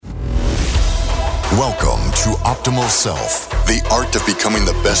Welcome to Optimal Self, the art of becoming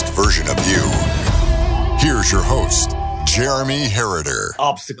the best version of you. Here's your host, Jeremy Herriter.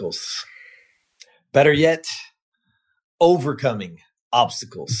 Obstacles. Better yet, overcoming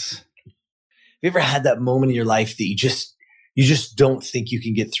obstacles. Have you ever had that moment in your life that you just don't think you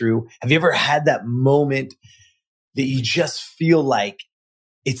can get through? Have you ever had that moment that you just feel like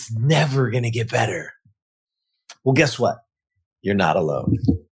it's never going to get better? Well, guess what? You're not alone.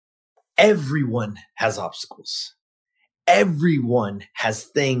 Everyone has obstacles. Everyone has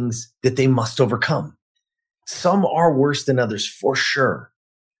things that they must overcome. Some are worse than others for sure,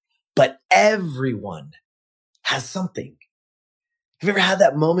 but everyone has something. Have you ever had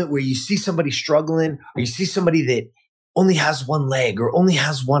that moment where you see somebody struggling, or you see somebody that only has one leg or only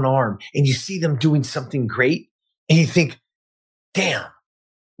has one arm, and you see them doing something great and you think, damn,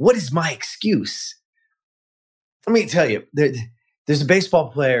 what is my excuse? Let me tell you, there's a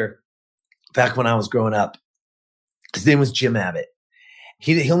baseball player back when I was growing up. His name was Jim Abbott.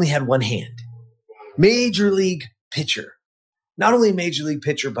 He only had one hand. Major league pitcher. Not only a major league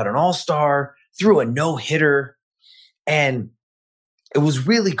pitcher, but an all-star, threw a no-hitter. And it was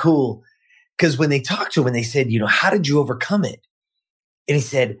really cool because when they talked to him and they said, how did you overcome it? And he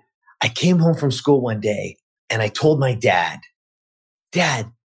said, I came home from school one day and I told my dad,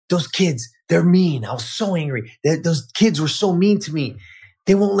 those kids, they're mean. I was so angry. Those kids were so mean to me.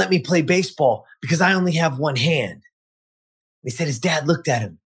 They won't let me play baseball because I only have one hand. He said his dad looked at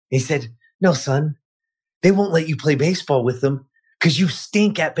him. He said, no, son, they won't let you play baseball with them because you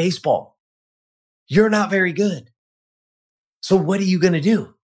stink at baseball. You're not very good. So what are you going to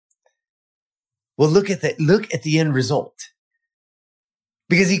do? Well, look at the end result.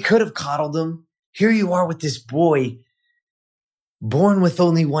 Because he could have coddled them. Here you are with this boy born with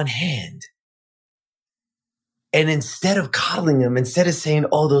only one hand. And instead of coddling him, instead of saying,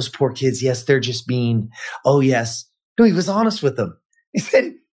 oh, those poor kids, yes, they're just mean. Oh, yes. No, he was honest with them. He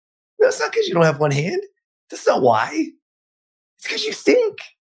said, no, it's not because you don't have one hand. That's not why. It's because you stink.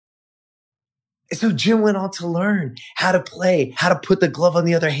 And so Jim went on to learn how to play, how to put the glove on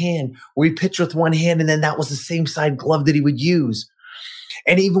the other hand, where he pitched with one hand, and then that was the same side glove that he would use.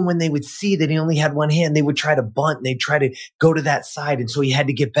 And even when they would see that he only had one hand, they would try to bunt and they'd try to go to that side. And so he had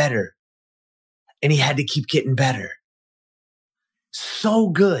to get better. And he had to keep getting better. So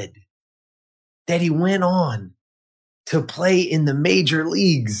good that he went on to play in the major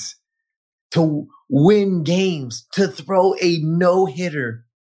leagues, to win games, to throw a no-hitter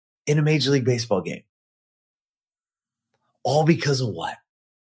in a Major League Baseball game. All because of what?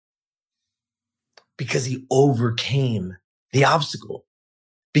 Because he overcame the obstacle.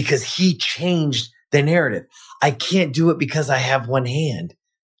 Because he changed the narrative. I can't do it because I have one hand.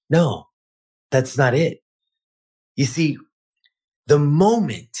 No. That's not it. You see, the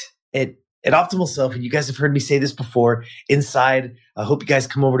moment at Optimal Self, and you guys have heard me say this before, inside, I hope you guys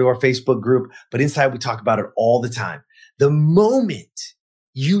come over to our Facebook group, but inside we talk about it all the time. The moment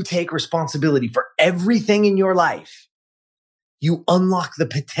you take responsibility for everything in your life, you unlock the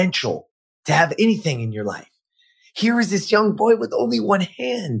potential to have anything in your life. Here is this young boy with only one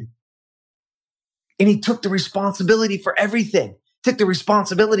hand, and he took the responsibility for everything. Took the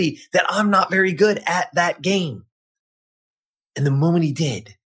responsibility that I'm not very good at that game. And the moment he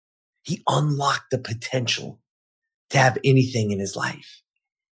did, he unlocked the potential to have anything in his life.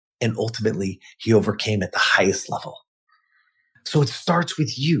 And ultimately, he overcame at the highest level. So it starts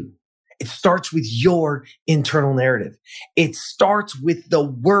with you. It starts with your internal narrative. It starts with the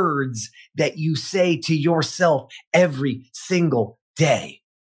words that you say to yourself every single day.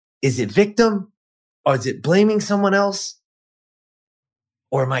 Is it victim? Or is it blaming someone else?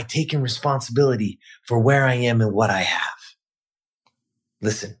 Or am I taking responsibility for where I am and what I have?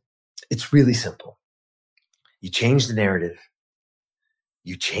 Listen, it's really simple. You change the narrative,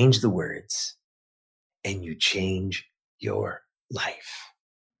 you change the words, and you change your life.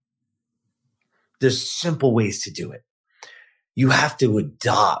 There's simple ways to do it. You have to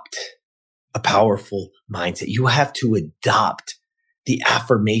adopt a powerful mindset. You have to adopt the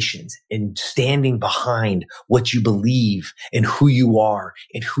affirmations and standing behind what you believe and who you are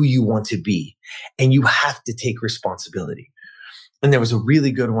and who you want to be. And you have to take responsibility. And there was a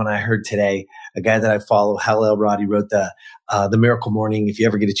really good one I heard today. A guy that I follow, Hal Elrod, he wrote the Miracle Morning. If you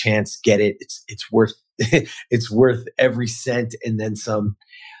ever get a chance, get it. It's worth it's worth every cent and then some.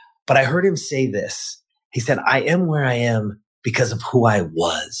 But I heard him say this. He said, I am where I am because of who I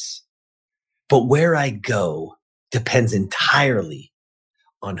was. But where I go depends entirely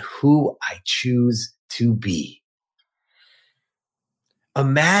on who I choose to be.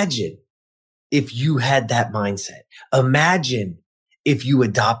 Imagine if you had that mindset. Imagine if you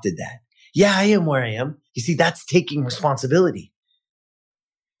adopted that. Yeah, I am where I am. You see, that's taking responsibility.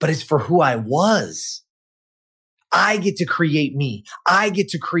 But it's for who I was. I get to create me. I get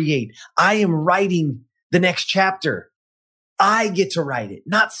to create. I am writing the next chapter. I get to write it,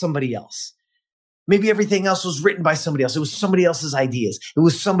 not somebody else. Maybe everything else was written by somebody else. It was somebody else's ideas. It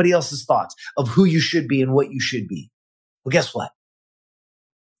was somebody else's thoughts of who you should be and what you should be. Well, guess what?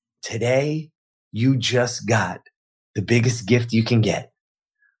 Today, you just got the biggest gift you can get,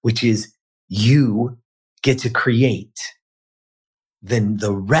 which is you get to create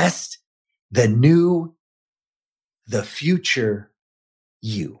the rest, the new, the future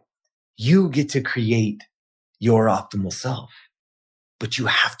you. You get to create your optimal self, but you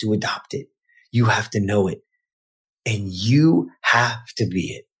have to adopt it. You have to know it, and you have to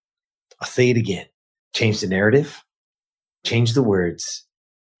be it. I'll say it again. Change the narrative, change the words,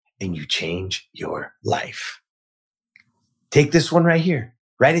 and you change your life. Take this one right here.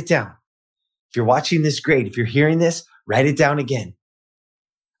 Write it down. If you're watching this, great. If you're hearing this, write it down again.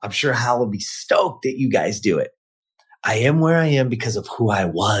 I'm sure Hal will be stoked that you guys do it. I am where I am because of who I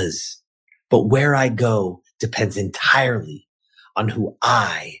was, but where I go depends entirely on who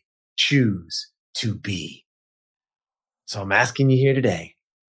I choose to be. So I'm asking you here today,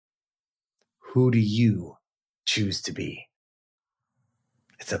 who do you choose to be?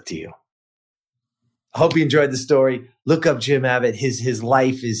 It's up to you. I hope you enjoyed the story. Look up Jim Abbott. His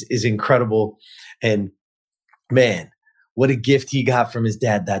life is incredible. And man, what a gift he got from his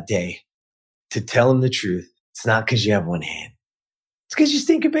dad that day to tell him the truth. It's not because you have one hand. It's because you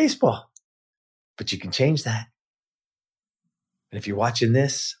stink at baseball. But you can change that. And if you're watching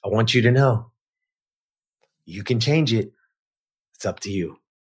this, I want you to know you can change it. It's up to you.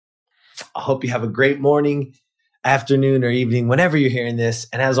 I hope you have a great morning, afternoon, or evening, whenever you're hearing this.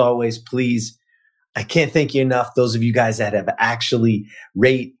 And as always, please, I can't thank you enough. Those of you guys that have actually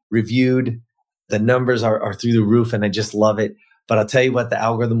reviewed, the numbers are through the roof, and I just love it. But I'll tell you what, the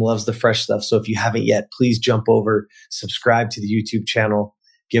algorithm loves the fresh stuff. So if you haven't yet, please jump over, subscribe to the YouTube channel,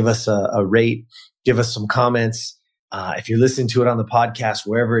 give us a rate, give us some comments. If you're listening to it on the podcast,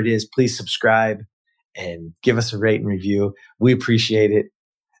 wherever it is, please subscribe and give us a rate and review. We appreciate it.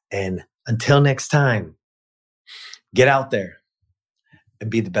 And until next time, get out there and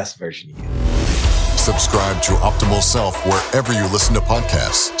be the best version of you. Subscribe to Optimal Self wherever you listen to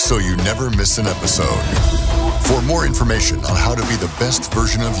podcasts so you never miss an episode. For more information on how to be the best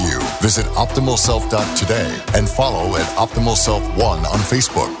version of you, visit optimalself.today and follow at Optimal Self 1 on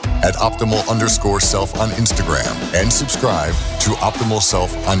Facebook, at Optimal_Self on Instagram, and subscribe to Optimal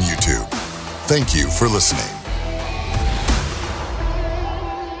Self on YouTube. Thank you for listening.